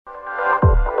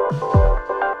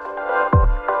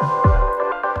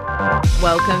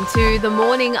welcome to the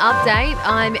Morning Update.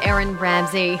 I'm Erin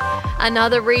Ramsey.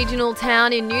 Another regional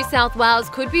town in New South Wales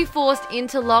could be forced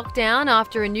into lockdown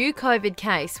after a new COVID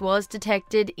case was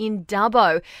detected in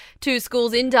Dubbo. 2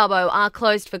 schools in Dubbo are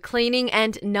closed for cleaning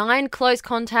and 9 close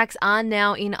contacts are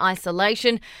now in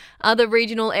isolation. Other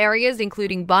regional areas,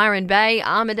 including Byron Bay,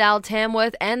 Armidale,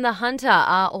 Tamworth and the Hunter,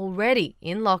 are already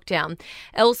in lockdown.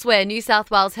 Elsewhere, New South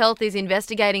Wales Health is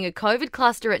investigating a COVID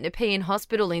cluster at Nepean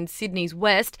Hospital in Sydney's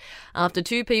West after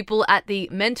 2 people at the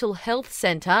Mental Health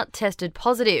Centre tested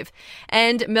positive.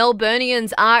 And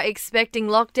Melburnians are expecting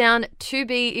lockdown to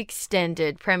be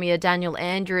extended. Premier Daniel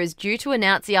Andrews is due to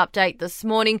announce the update this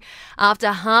morning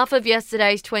after half of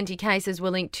yesterday's 20 cases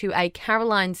were linked to a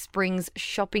Caroline Springs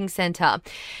shopping centre.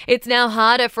 It's now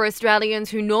harder for Australians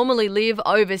who normally live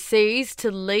overseas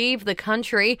to leave the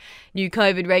country. New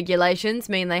COVID regulations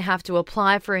mean they have to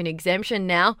apply for an exemption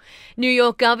now. New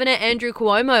York Governor Andrew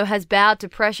Cuomo has bowed to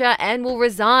pressure and will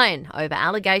resign over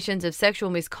allegations of sexual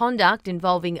misconduct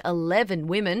involving 11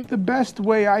 women. The best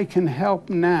way I can help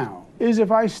now is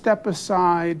if I step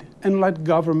aside and let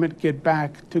government get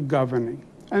back to governing.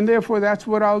 And therefore, that's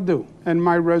what I'll do. And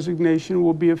my resignation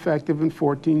will be effective in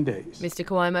 14 days. Mr.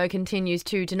 Cuomo continues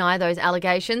to deny those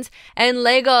allegations. And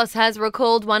Lagos has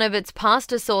recalled one of its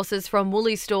pasta sauces from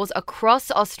Woolies stores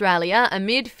across Australia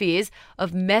amid fears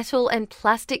of metal and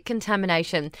plastic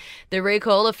contamination. The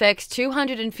recall affects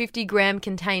 250-gram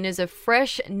containers of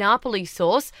fresh Napoli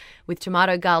sauce with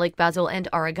tomato, garlic, basil and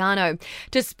oregano.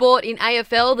 To sport in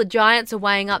AFL, the Giants are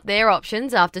weighing up their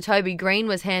options after Toby Green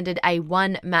was handed a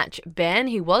 1-match ban.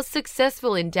 He was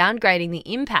successful in downgrading the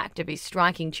impact of his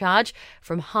striking charge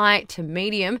from high to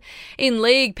medium. In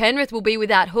league, Penrith will be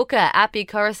without hooker Api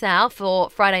Coruscant for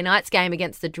Friday night's game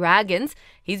against the Dragons.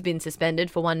 He's been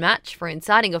suspended for 1 match for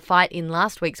inciting a fight in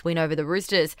last week's win over the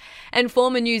Roosters. And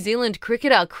former New Zealand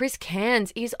cricketer Chris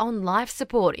Cairns is on life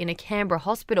support in a Canberra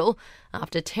hospital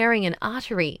after tearing an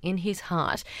artery in his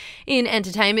heart. In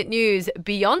entertainment news,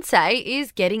 Beyonce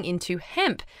is getting into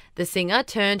hemp. The singer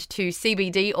turned to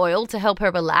CBD oil to help her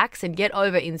relax and get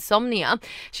over insomnia.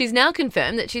 She's now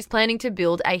confirmed that she's planning to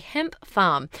build a hemp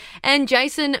farm. And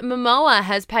Jason Momoa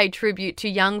has paid tribute to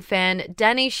young fan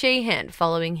Danny Sheehan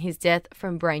following his death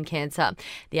from brain cancer.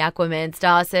 The Aquaman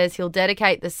star says he'll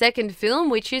dedicate the second film,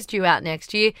 which is due out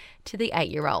next year, to the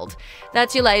 8-year-old.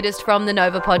 That's your latest from the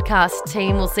Nova podcast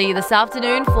team. We'll see you this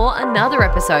afternoon for another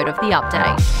episode of The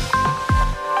Update.